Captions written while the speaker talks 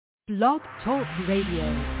Blog Talk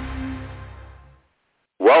Radio.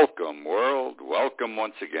 Welcome, world. Welcome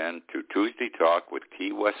once again to Tuesday Talk with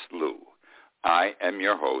Key West Lou. I am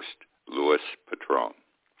your host, Louis Patron.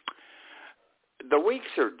 The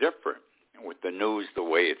weeks are different with the news the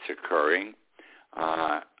way it's occurring.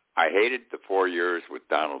 I hated the 4 years with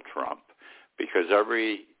Donald Trump because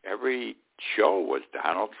every show was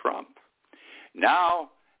Donald Trump.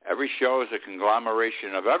 Now, every show is a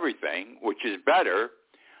conglomeration of everything, which is better.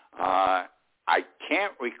 I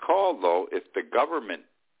can't recall, though, if the government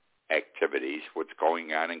activities, what's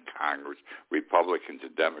going on in Congress, Republicans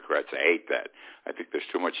and Democrats, I hate that. I think there's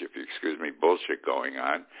too much, if you excuse me, bullshit going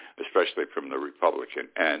on, especially from the Republican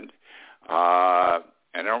end. And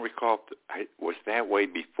I don't recall if it was that way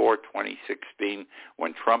before 2016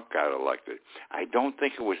 when Trump got elected. I don't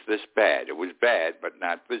think it was this bad. It was bad, but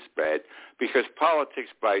not this bad, because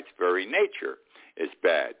politics by its very nature is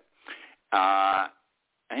bad.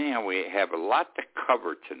 Anyhow, we have a lot to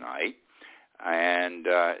cover tonight, and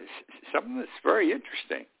something that's very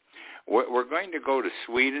interesting. We're going to go to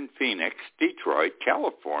Sweden, Phoenix, Detroit,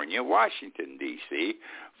 California, Washington, D.C.,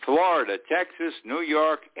 Florida, Texas, New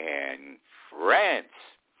York, and France.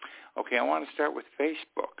 Okay, I want to start with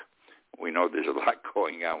Facebook. We know there's a lot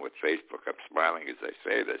going on with Facebook. I'm smiling as I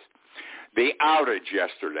say this. The outage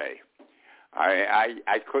yesterday.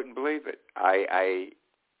 I couldn't believe it. I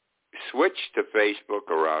switched to Facebook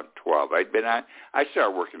around 12. I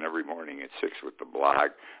start working every morning at 6 with the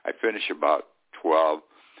blog. I finish about 12.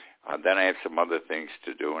 Then I have some other things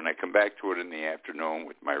to do, and I come back to it in the afternoon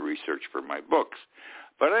with my research for my books.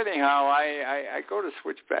 But anyhow, I go to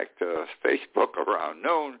switch back to Facebook around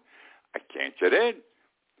noon. I can't get in.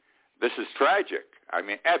 This is tragic. I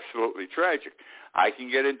mean, absolutely tragic. I can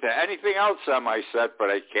get into anything else on my set, but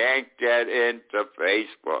I can't get into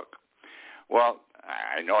Facebook. Well,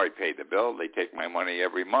 I know I pay the bill. They take my money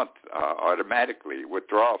every month automatically,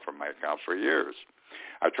 withdrawal from my account for years.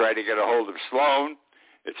 I try to get a hold of Sloan.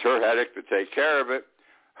 It's her headache to take care of it.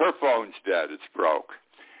 Her phone's dead. It's broke.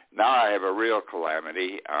 Now I have a real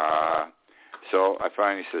calamity. So I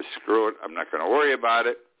finally said, screw it. I'm not going to worry about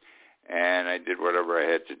it. And I did whatever I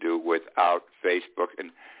had to do without Facebook.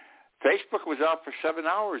 And Facebook was out for 7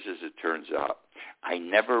 hours, as it turns out. I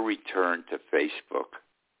never returned to Facebook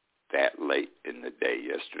that late in the day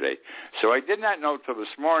yesterday. So I did not know till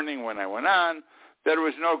this morning when I went on that there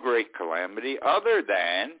was no great calamity other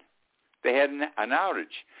than they had an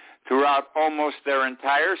outage throughout almost their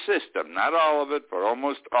entire system. Not all of it, but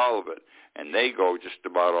almost all of it. And they go just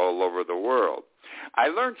about all over the world. I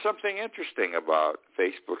learned something interesting about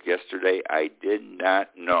Facebook yesterday I did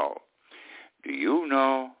not know. Do you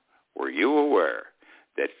know, were you aware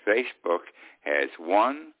that Facebook has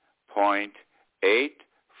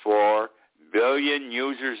 1.84 billion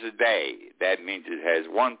users a day? That means it has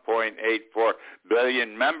 1.84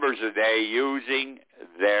 billion members a day using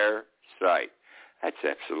their site. That's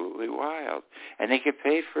absolutely wild. And they get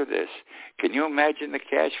paid for this. Can you imagine the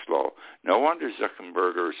cash flow? No wonder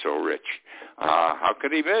Zuckerberg is so rich. How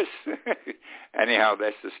could he miss? Anyhow,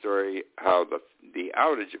 that's the story, how the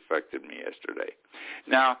outage affected me yesterday.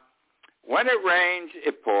 Now, when it rains,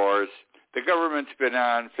 it pours. The government's been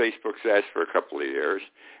on Facebook's ass for a couple of years,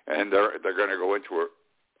 and they're going to go into it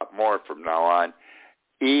more from now on.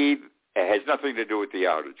 It has nothing to do with the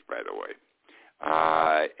outage, by the way.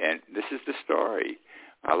 And this is the story.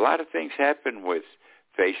 A lot of things happen with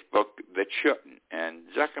Facebook that shouldn't. And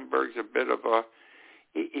Zuckerberg's a bit of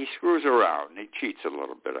he screws around. He cheats a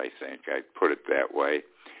little bit, I think. I'd put it that way.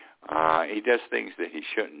 He does things that he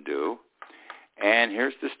shouldn't do. And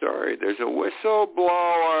here's the story. There's a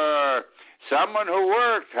whistleblower, someone who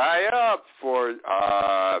worked high up for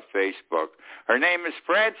Facebook. Her name is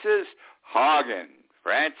Frances Haugen.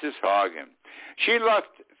 Frances Haugen. She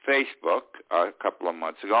left Facebook a couple of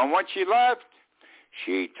months ago, and when she left,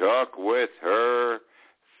 she took with her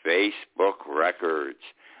Facebook records.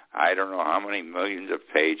 I don't know how many millions of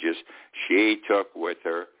pages she took with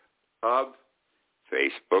her of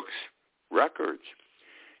Facebook's records.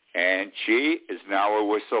 And she is now a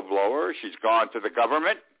whistleblower. She's gone to the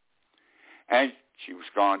government, and she was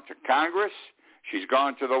gone to Congress. She's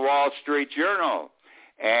gone to the Wall Street Journal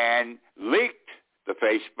and leaked the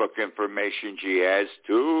Facebook information she has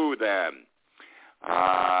to them.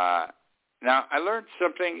 Now, I learned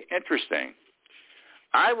something interesting.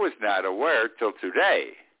 I was not aware till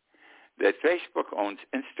today that Facebook owns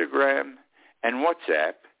Instagram and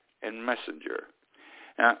WhatsApp and Messenger.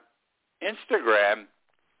 Now, Instagram,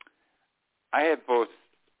 I have both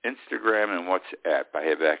Instagram and WhatsApp. I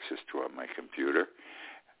have access to on my computer.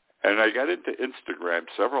 And I got into Instagram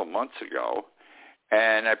several months ago,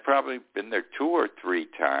 And I've probably been there 2 or 3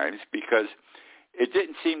 times because it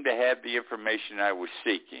didn't seem to have the information I was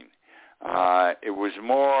seeking. It was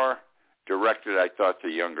more directed, I thought, to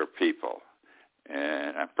younger people.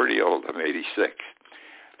 And I'm pretty old. I'm 86.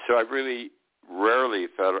 So I really rarely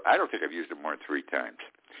felt, I don't think I've used it more than 3 times.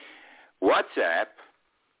 WhatsApp,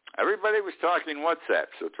 everybody was talking WhatsApp.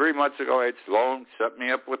 So 3 months ago, Ed Sloan set me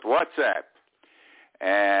up with WhatsApp.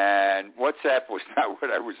 And WhatsApp was not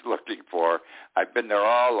what I was looking for. I've been there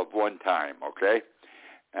all of one time, okay?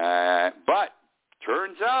 But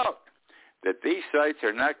turns out that these sites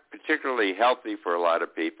are not particularly healthy for a lot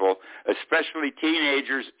of people, especially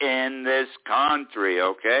teenagers in this country,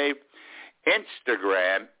 okay?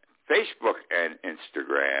 Instagram, Facebook and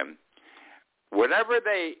Instagram, whatever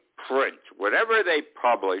they print, whatever they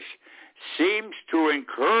publish, seems to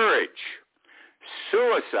encourage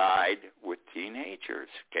suicide with teenagers.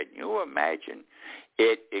 Can you imagine?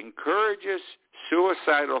 It encourages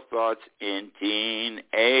suicidal thoughts in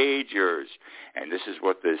teenagers. And this is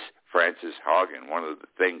what this Frances Haugen, one of the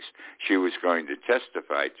things she was going to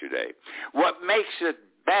testify today. What makes it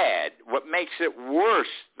bad, what makes it worse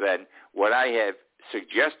than what I have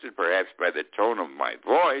suggested perhaps by the tone of my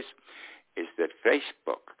voice, is that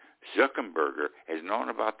Facebook, Zuckerberg, has known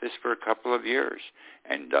about this for a couple of years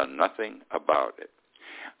and done nothing about it.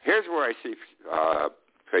 Here's where I see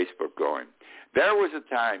Facebook going. There was a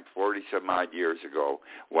time 40-some-odd years ago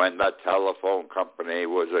when the telephone company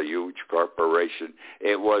was a huge corporation.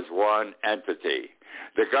 It was one entity.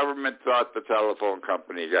 The government thought the telephone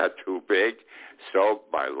company got too big, so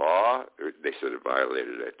by law, they sort of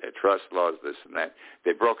violated antitrust laws, this and that.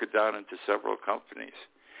 They broke it down into several companies.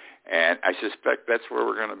 And I suspect that's where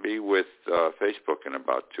we're going to be with Facebook in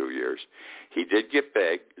about 2 years. He did get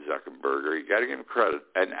big, Zuckerberg. You got to give him credit.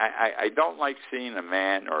 And I don't like seeing a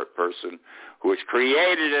man or a person who has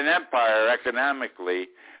created an empire economically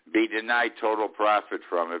be denied total profit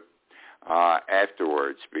from it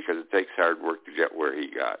afterwards, because it takes hard work to get where he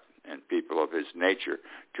got, and people of his nature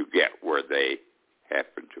to get where they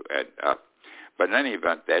happen to end up. But in any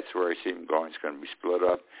event, that's where I see him going. It's going to be split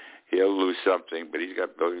up. He'll lose something, but he's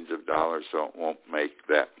got billions of dollars, so it won't make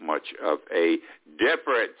that much of a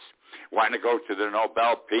difference. Want to go to the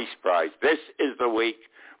Nobel Peace Prize. This is the week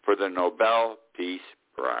for the Nobel Peace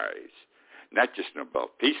Prize. Not just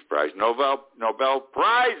Nobel Peace Prize, Nobel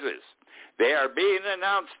Prizes. They are being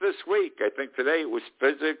announced this week. I think today it was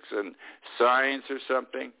physics and science or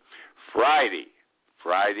something. Friday,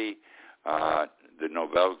 the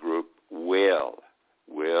Nobel group will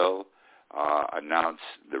announce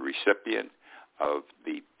the recipient of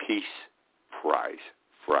the Peace Prize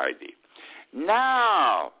Friday.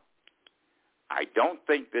 Now, I don't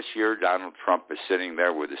think this year Donald Trump is sitting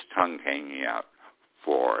there with his tongue hanging out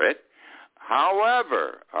for it.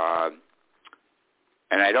 However,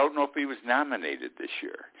 and I don't know if he was nominated this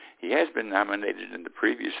year. He has been nominated in the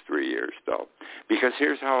previous 3 years, though, because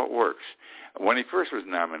here's how it works. When he first was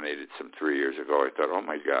nominated some 3 years ago, I thought, oh,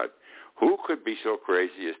 my God, who could be so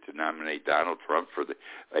crazy as to nominate Donald Trump for the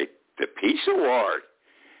Peace Award?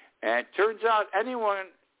 And it turns out anyone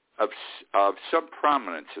of some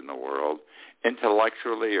prominence in the world,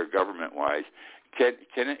 intellectually or government-wise,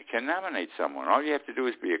 can nominate someone. All you have to do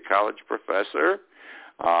is be a college professor,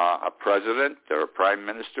 a president or a prime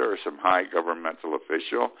minister or some high governmental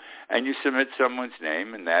official, and you submit someone's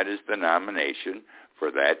name, and that is the nomination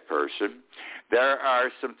for that person. There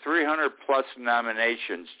are some 300-plus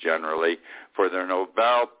nominations generally for the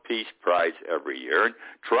Nobel Peace Prize every year. And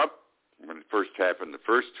Trump, when it first happened the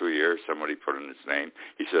first 2 years, somebody put in his name.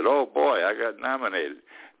 He said, oh, boy, I got nominated.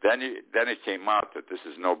 Then it came out that this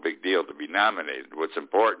is no big deal to be nominated. What's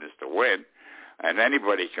important is to win, and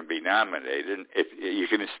anybody can be nominated. If you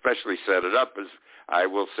can especially set it up, as I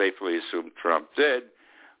will safely assume Trump did,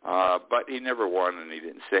 but he never won and he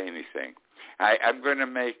didn't say anything. I'm going to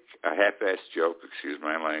make a half-assed joke, excuse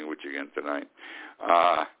my language again tonight.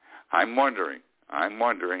 I'm wondering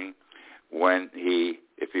when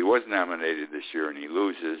if he was nominated this year and he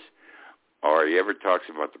loses, or he ever talks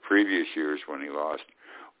about the previous years when he lost,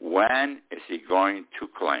 when is he going to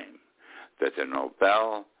claim that the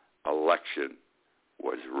Nobel election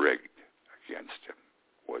was rigged against him,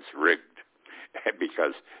 was rigged?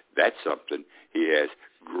 Because that's something he has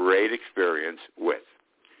great experience with.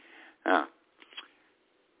 Now,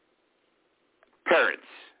 parents.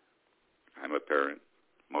 I'm a parent.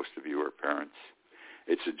 Most of you are parents.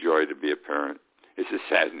 It's a joy to be a parent. It's a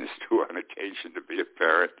sadness, too, on occasion to be a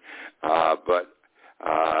parent. But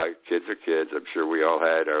kids are kids. I'm sure we all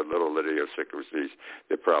had our little idiosyncrasies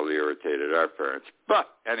that probably irritated our parents. But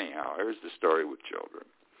anyhow, here's the story with children.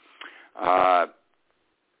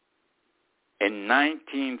 in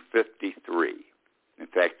 1953. In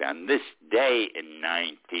fact, on this day in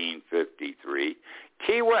 1953,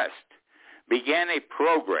 Key West began a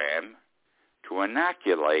program to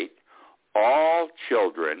inoculate all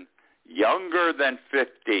children younger than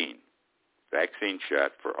 15, vaccine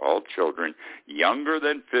shot for all children younger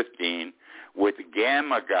than 15 with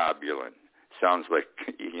gamma globulin. Sounds like,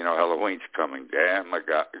 Halloween's coming, gamma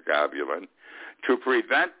globulin, to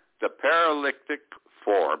prevent the paralytic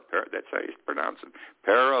form, that's how you pronounce it,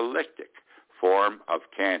 paralytic form of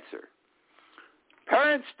cancer.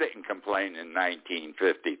 Parents didn't complain in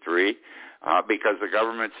 1953 because the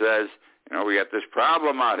government says, we got this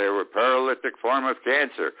problem out here with paralytic form of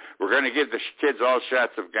cancer. We're going to give the kids all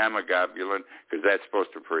shots of gamma globulin because that's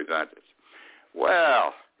supposed to prevent it.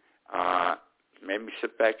 Well, maybe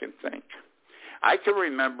sit back and think. I can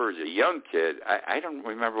remember as a young kid, I don't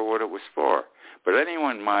remember what it was for, but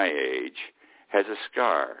anyone my age has a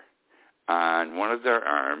scar on one of their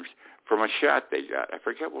arms from a shot they got. I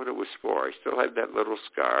forget what it was for. I still have that little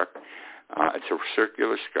scar. It's a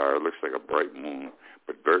circular scar. It looks like a bright moon,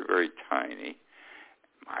 but very, very tiny.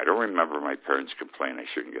 I don't remember my parents complaining I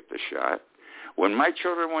shouldn't get the shot. When my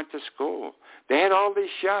children went to school, they had all these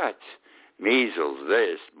shots. Measles,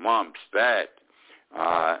 this, mumps, that.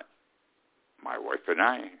 My wife and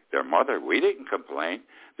I, their mother, we didn't complain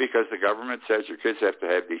because the government says your kids have to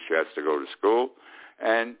have these shots to go to school.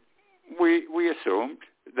 And we assumed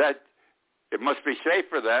that it must be safe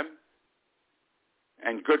for them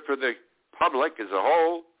and good for the public as a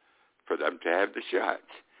whole for them to have the shots.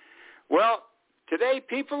 Well, today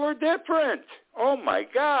people are different. Oh, my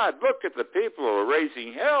God, look at the people who are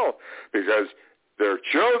raising hell because their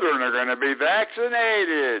children are going to be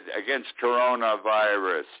vaccinated against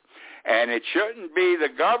coronavirus. And it shouldn't be the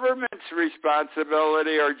government's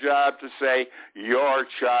responsibility or job to say, your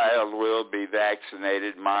child will be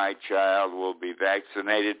vaccinated, my child will be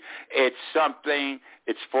vaccinated. It's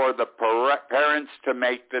for the parents to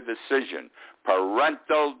make the decision.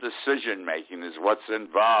 Parental decision-making is what's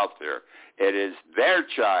involved here. It is their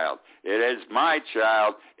child. It is my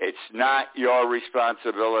child. It's not your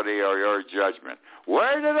responsibility or your judgment.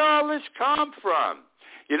 Where did all this come from?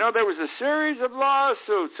 There was a series of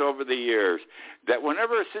lawsuits over the years that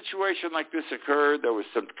whenever a situation like this occurred, there was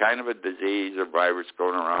some kind of a disease or virus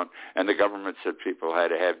going around, and the government said people had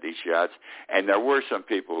to have these shots. And there were some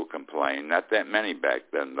people who complained, not that many back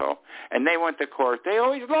then, though. And they went to court. They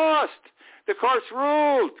always lost. The courts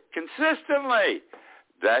ruled consistently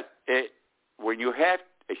that when you have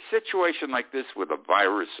a situation like this with a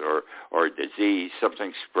virus or a disease,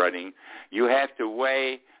 something spreading, you have to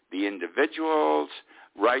weigh the individual's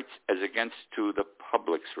rights as against to the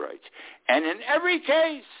public's rights. And in every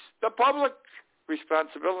case, the public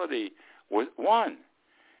responsibility was won.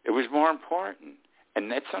 It was more important,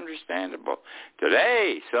 and that's understandable.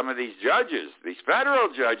 Today, some of these judges, these federal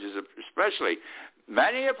judges especially,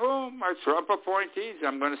 many of whom are Trump appointees,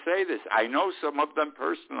 I'm going to say this, I know some of them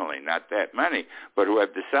personally, not that many, but who have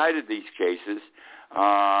decided these cases,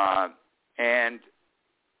 and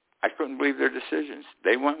I couldn't believe their decisions.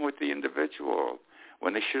 They went with the individual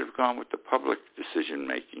when they should have gone with the public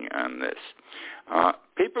decision-making on this.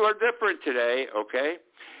 People are different today, okay?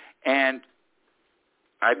 And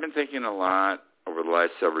I've been thinking a lot over the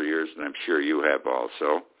last several years, and I'm sure you have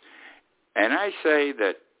also. And I say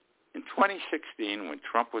that in 2016, when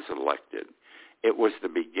Trump was elected, it was the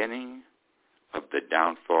beginning of the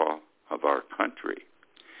downfall of our country.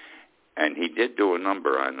 And he did do a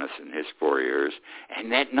number on us in his 4 years,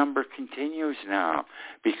 and that number continues now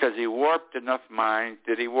because he warped enough minds.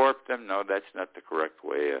 Did he warp them? No, that's not the correct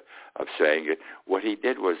way of saying it. What he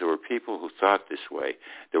did was there were people who thought this way.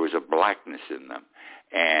 There was a blackness in them,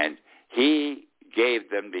 and he gave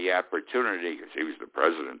them the opportunity, because he was the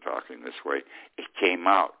president talking this way, it came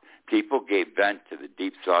out. People gave vent to the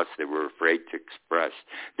deep thoughts they were afraid to express.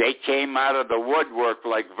 They came out of the woodwork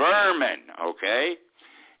like vermin, okay?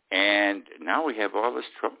 And now we have all this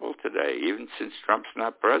trouble today. Even since Trump's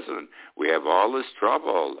not president, we have all this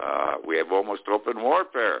trouble. We have almost open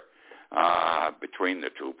warfare between the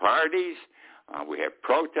two parties. We have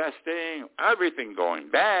protesting, everything going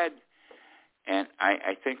bad. And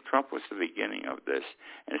I think Trump was the beginning of this.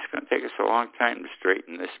 And it's going to take us a long time to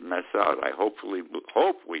straighten this mess out. I hope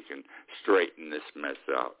we can straighten this mess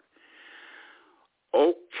out.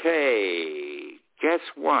 Okay, guess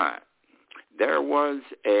what? There was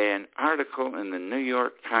an article in the New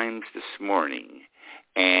York Times this morning,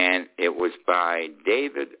 and it was by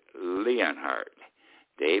David Leonhardt.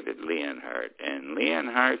 And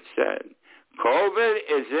Leonhardt said, COVID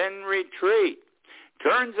is in retreat.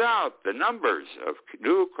 Turns out the numbers of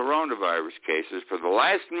new coronavirus cases for the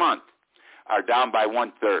last month are down by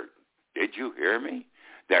 1/3. Did you hear me?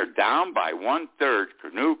 They're down by 1/3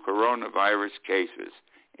 new coronavirus cases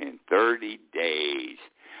in 30 days.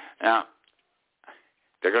 Now,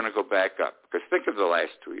 they're going to go back up. Because think of the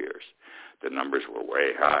last 2 years. The numbers were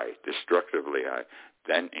way high, destructively high.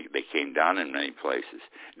 Then they came down in many places.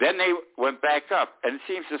 Then they went back up. And it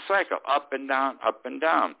seems to cycle up and down, up and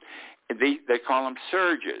down. They call them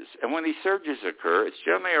surges. And when these surges occur, it's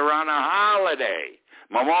generally around a holiday.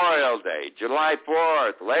 Memorial Day, July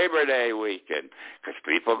 4th, Labor Day weekend, because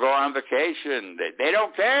people go on vacation. They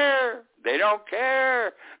don't care. They don't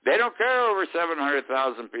care. They don't care. Over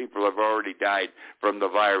 700,000 people have already died from the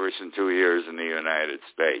virus in 2 years in the United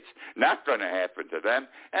States. Not going to happen to them.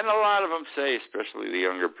 And a lot of them say, especially the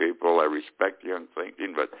younger people, I respect young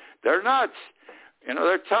thinking, but they're nuts. You know,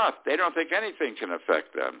 they're tough. They don't think anything can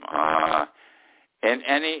affect them. In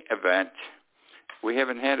any event, we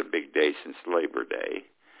haven't had a big day since Labor Day.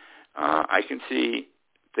 I can see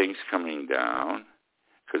things coming down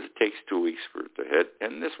because it takes 2 weeks for it to hit,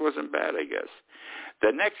 and this wasn't bad, I guess.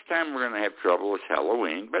 The next time we're going to have trouble is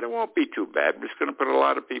Halloween, but it won't be too bad. We're just going to put a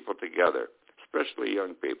lot of people together, especially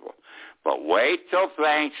young people. But wait till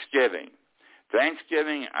Thanksgiving.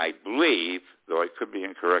 Thanksgiving, I believe, though I could be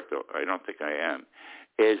incorrect, though I don't think I am,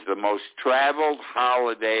 is the most traveled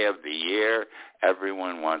holiday of the year.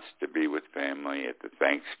 Everyone wants to be with family at the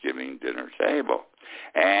Thanksgiving dinner table.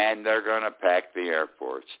 And they're going to pack the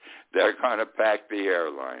airports. They're going to pack the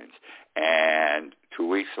airlines. And 2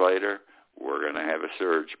 weeks later, we're going to have a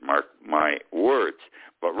surge. Mark my words.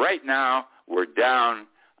 But right now, we're down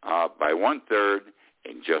by 1/3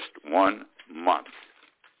 in just 1 month.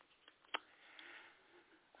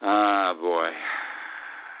 Ah, boy.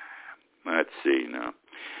 Let's see now.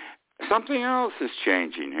 Something else is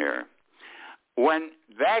changing here. When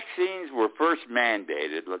vaccines were first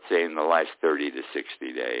mandated, let's say in the last 30 to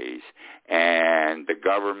 60 days, and the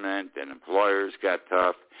government and employers got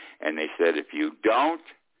tough, and they said, if you don't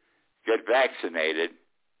get vaccinated,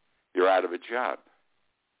 you're out of a job.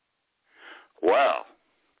 Well,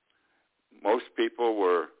 most people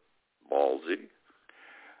were ballsy,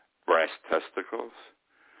 brass testicles.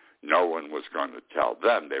 No one was going to tell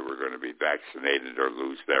them they were going to be vaccinated or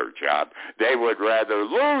lose their job. They would rather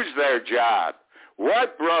lose their job.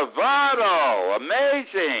 What bravado!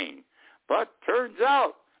 Amazing! But turns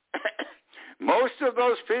out, most of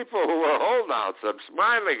those people who were holdouts, I'm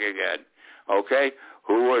smiling again, okay,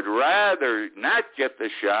 who would rather not get the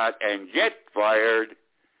shot and get fired,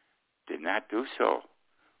 did not do so.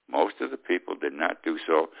 Most of the people did not do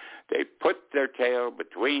so. They put their tail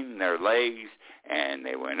between their legs and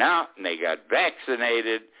they went out and they got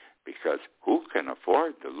vaccinated because who can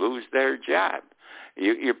afford to lose their job?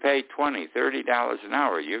 You pay $20, $30 an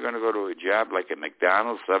hour. You're going to go to a job like at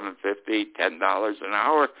McDonald's, $7.50, $10 an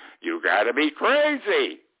hour. You got to be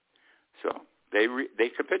crazy. So they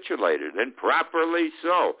capitulated, and properly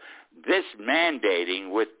so. This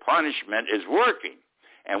mandating with punishment is working,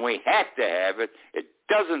 and we have to have it. It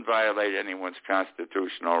doesn't violate anyone's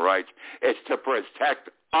constitutional rights. It's to protect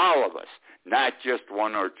all of us, not just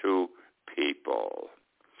one or two people.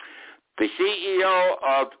 The CEO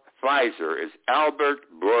of Pfizer is Albert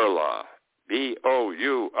Bourla,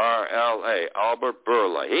 B-O-U-R-L-A, Albert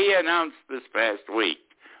Bourla. He announced this past week,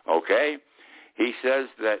 okay? He says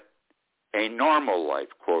that a normal life,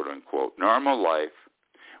 quote unquote, normal life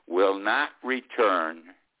will not return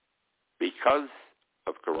because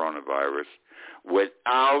of coronavirus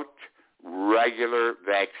without regular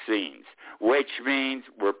vaccines, which means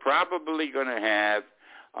we're probably going to have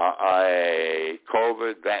a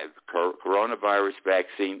coronavirus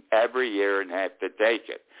vaccine every year and have to take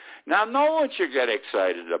it. Now, no one should get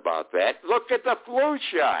excited about that. Look at the flu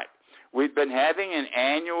shot. We've been having an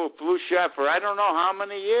annual flu shot for I don't know how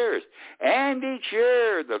many years. And each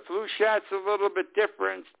year, the flu shot's a little bit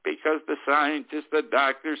different because the scientists, the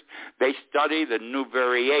doctors, they study the new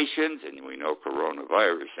variations, and we know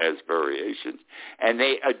coronavirus has variations, and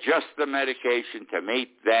they adjust the medication to meet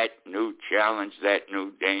that new challenge, that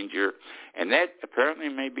new danger. And that apparently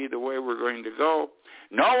may be the way we're going to go.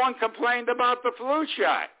 No one complained about the flu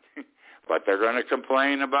shot, but they're going to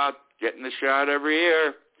complain about getting the shot every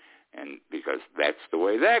year. And because that's the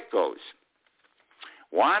way that goes.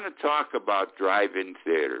 Want to talk about drive-in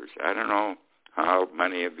theaters. I don't know how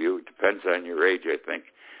many of you, it depends on your age, I think,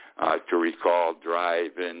 to recall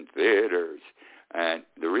drive-in theaters. And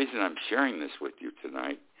the reason I'm sharing this with you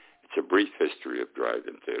tonight, it's a brief history of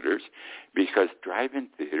drive-in theaters, because drive-in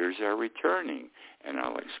theaters are returning, and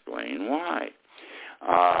I'll explain why.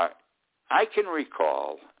 I can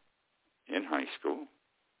recall in high school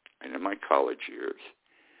and in my college years,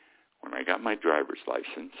 when I got my driver's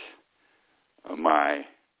license, my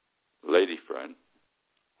lady friend,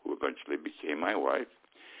 who eventually became my wife,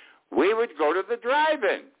 we would go to the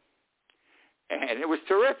drive-in. And it was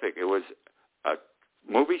terrific. It was a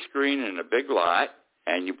movie screen in a big lot,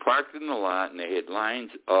 and you parked in the lot, and they had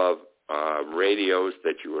lines of radios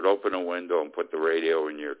that you would open a window and put the radio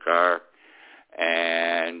in your car,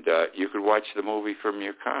 and you could watch the movie from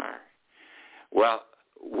your car. Well,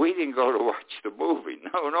 we didn't go to watch the movie.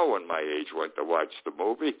 No one my age went to watch the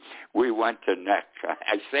movie. We went to neck.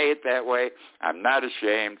 I say it that way. I'm not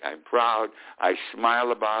ashamed. I'm proud. I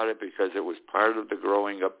smile about it because it was part of the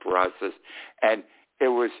growing up process, and it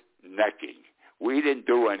was necking. We didn't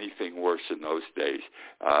do anything worse in those days.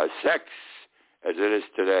 Sex, as it is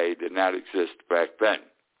today, did not exist back then.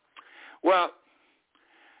 Well,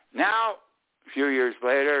 now, a few years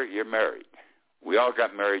later, you're married. We all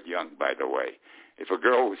got married young, by the way. If a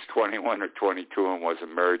girl was 21 or 22 and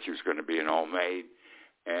wasn't married, she was going to be an old maid.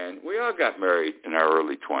 And we all got married in our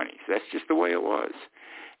early 20s. That's just the way it was.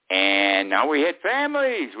 And now we had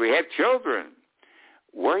families. We had children.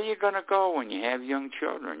 Where are you going to go when you have young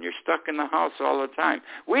children? You're stuck in the house all the time.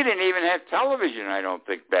 We didn't even have television, I don't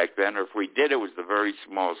think, back then. Or if we did, it was the very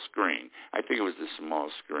small screen. I think it was the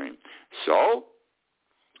small screen. So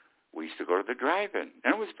we used to go to the drive-in.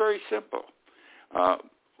 And it was very simple.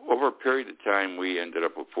 Over a period of time, we ended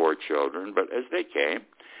up with 4 children, but as they came,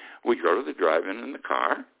 we'd go to the drive-in in the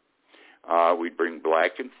car. We'd bring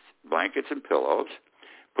blankets and pillows,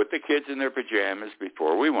 put the kids in their pajamas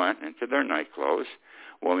before we went into their night clothes.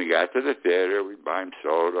 When we got to the theater, we'd buy them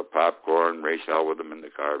soda, popcorn, race out with them in the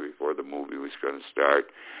car before the movie was going to start.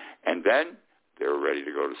 And then they were ready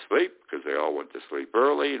to go to sleep because they all went to sleep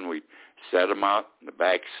early, and we'd set them out in the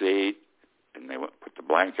back seat, and they put the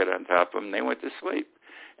blanket on top of them, and they went to sleep.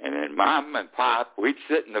 And then Mom and Pop, we'd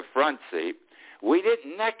sit in the front seat. We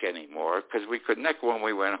didn't neck anymore because we could neck when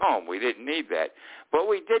we went home. We didn't need that. But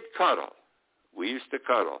we did cuddle. We used to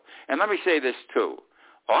cuddle. And let me say this, too.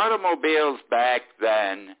 Automobiles back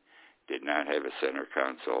then did not have a center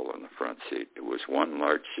console in the front seat. It was one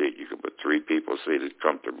large seat. You could put 3 people seated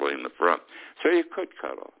comfortably in the front. So you could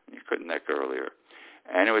cuddle. You could neck earlier.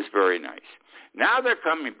 And it was very nice. Now they're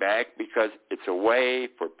coming back because it's a way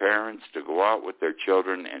for parents to go out with their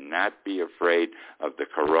children and not be afraid of the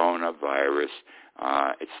coronavirus.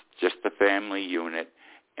 It's just a family unit,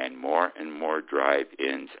 and more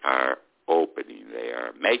drive-ins are opening. They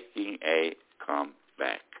are making a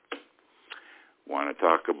comeback. Want to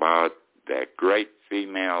talk about that great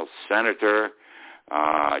female senator,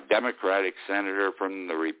 Democratic senator from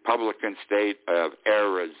the Republican state of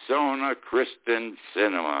Arizona, Kyrsten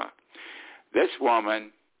Sinema. This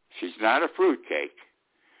woman, she's not a fruitcake.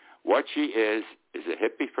 What she is a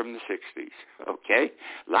hippie from the 60s, okay?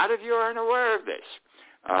 A lot of you aren't aware of this.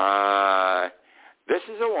 This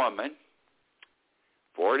is a woman,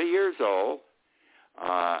 40 years old.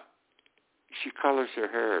 She colors her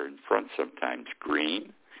hair in front sometimes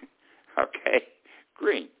green, okay?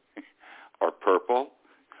 Green. Or purple.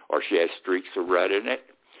 Or she has streaks of red in it.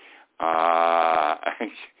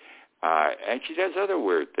 And she does other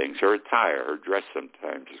weird things. Her attire, her dress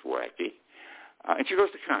sometimes is wacky. And she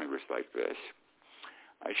goes to Congress like this.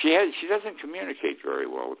 She doesn't communicate very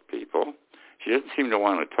well with people. She doesn't seem to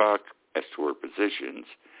want to talk as to her positions.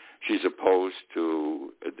 She's opposed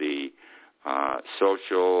to the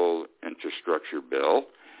social infrastructure bill,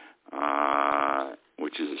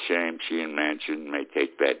 which is a shame she and Manchin may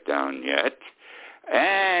take that down yet.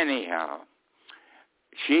 Anyhow,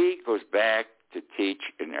 she goes back to teach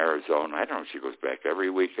in Arizona. I don't know if she goes back every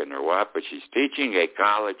weekend or what, but she's teaching a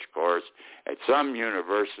college course at some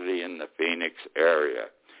university in the Phoenix area.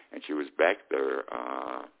 And she was back there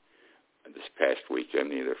this past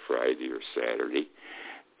weekend, either Friday or Saturday,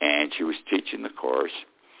 and she was teaching the course.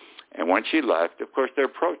 And when she left, of course, there are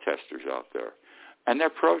protesters out there, and they're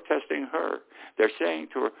protesting her. They're saying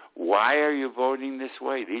to her, why are you voting this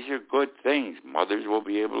way? These are good things. Mothers will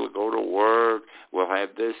be able to go to work. We'll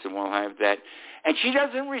have this and we'll have that. And she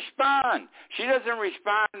doesn't respond. She doesn't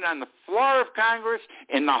respond on the floor of Congress,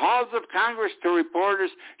 in the halls of Congress to reporters.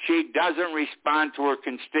 She doesn't respond to her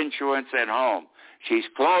constituents at home. She's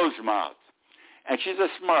closed-mouthed. And she's a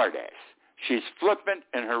smartass. She's flippant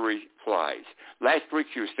in her replies. Last week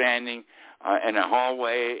she was standing in a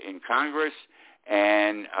hallway in Congress,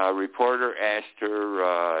 and a reporter asked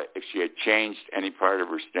her if she had changed any part of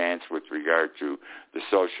her stance with regard to the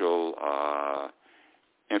social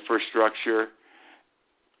infrastructure.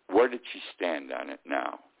 Where did she stand on it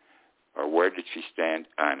now? Or where did she stand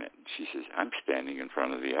on it? She says, I'm standing in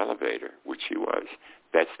front of the elevator, which she was.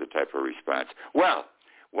 That's the type of response. Well,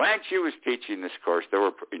 When she was teaching this course,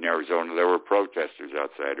 in Arizona, there were protesters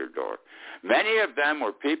outside her door. Many of them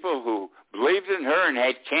were people who believed in her and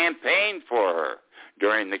had campaigned for her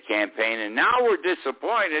during the campaign, and now we're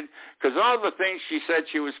disappointed because all the things she said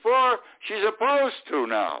she was for, she's opposed to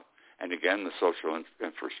now. And again, the social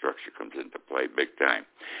infrastructure comes into play big time.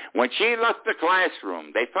 When she left the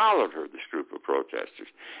classroom, they followed her, this group of protesters,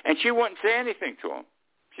 and she wouldn't say anything to them.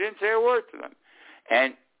 She didn't say a word to them.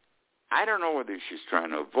 And I don't know whether she's trying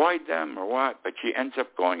to avoid them or what, but she ends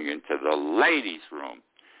up going into the ladies' room.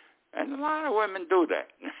 And a lot of women do that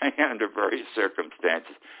under various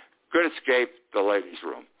circumstances. Could escape the ladies'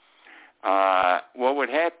 room. What would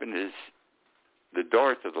happen is the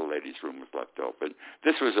door to the ladies' room was left open.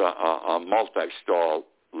 This was a multi-stall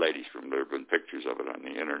ladies' room. There have been pictures of it on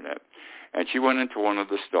the Internet. And she went into one of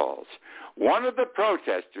the stalls. One of the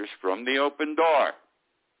protesters from the open door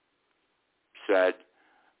said,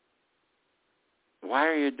 "Why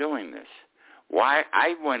are you doing this? Why?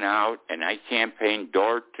 I went out and I campaigned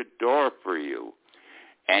door to door for you.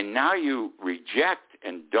 And now you reject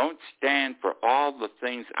and don't stand for all the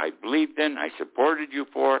things I believed in, I supported you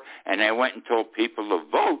for, and I went and told people to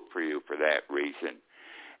vote for you for that reason."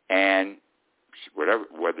 And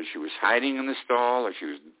whether she was hiding in the stall or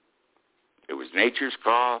it was nature's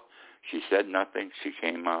call, she said nothing. She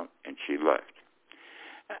came out and she left.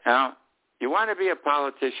 Now, you want to be a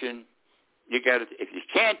politician, if you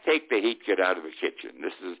can't take the heat, get out of the kitchen.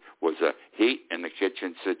 This was a heat in the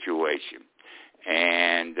kitchen situation.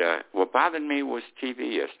 And what bothered me was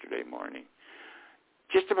TV yesterday morning.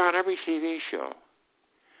 Just about every TV show,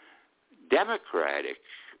 Democratic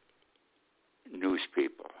news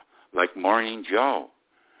people like Morning Joe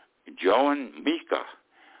and Mika,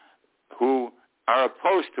 who are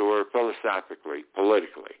opposed to her philosophically,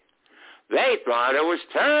 politically, they thought it was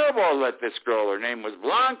terrible that this girl, her name was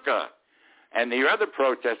Blanca, and the other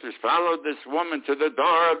protesters followed this woman to the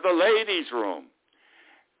door of the ladies' room.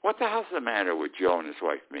 What the hell's the matter with Joe and his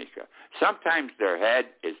wife, Mika? Sometimes their head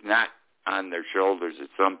is not on their shoulders,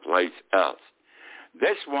 it's someplace else.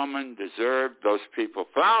 This woman deserved those people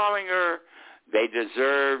following her. They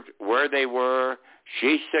deserved where they were.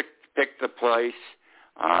 She picked the place.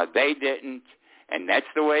 They didn't. And that's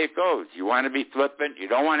the way it goes. You want to be flippant. You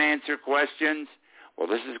don't want to answer questions. Well,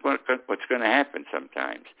 this is what's going to happen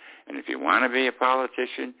sometimes. And if you want to be a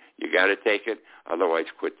politician, you got to take it. Otherwise,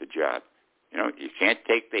 quit the job. You know, you can't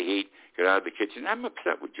take the heat, get out of the kitchen. I'm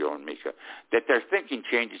upset with Joe and Mika that their thinking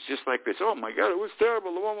changes just like this. Oh, my God, it was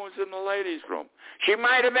terrible. The woman was in the ladies' room. She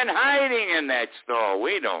might have been hiding in that stall.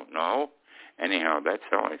 We don't know. Anyhow, that's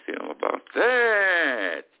how I feel about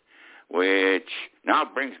that, which now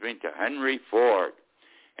brings me to Henry Ford.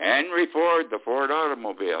 Henry Ford, the Ford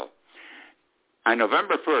automobile. On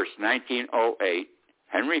November 1st, 1908,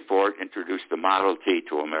 Henry Ford introduced the Model T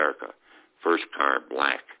to America. First car,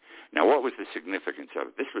 black. Now, what was the significance of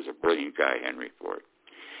it? This was a brilliant guy, Henry Ford.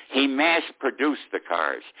 He mass-produced the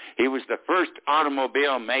cars. He was the first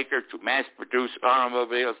automobile maker to mass-produce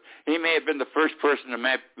automobiles. He may have been the first person to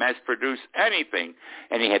mass-produce anything.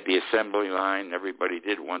 And he had the assembly line. Everybody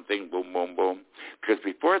did one thing, boom, boom, boom. Because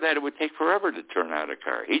before that, it would take forever to turn out a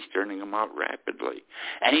car. He's turning them out rapidly.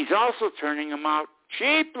 And he's also turning them out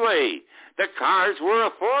cheaply. The cars were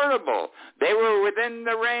affordable. They were within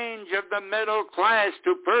the range of the middle class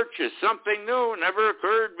to purchase. Something new never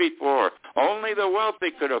occurred before. Only the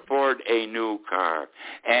wealthy could afford a new car.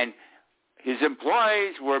 And his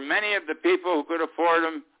employees were many of the people who could afford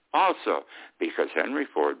them also, because Henry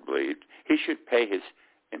Ford believed he should pay his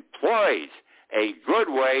employees a good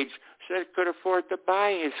wage so they could afford to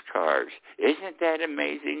buy his cars. Isn't that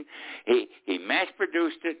amazing? He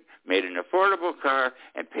mass-produced it, made an affordable car,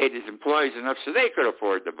 and paid his employees enough so they could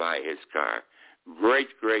afford to buy his car. Great,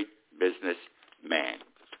 great businessman.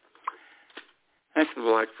 That's the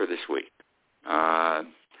vlog for this week. I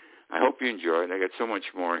hope you enjoyed. I got so much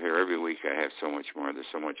more here. Every week I have so much more. There's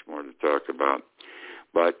so much more to talk about.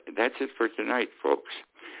 But that's it for tonight, folks.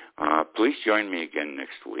 Please join me again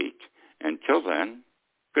next week. Until then,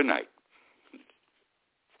 good night.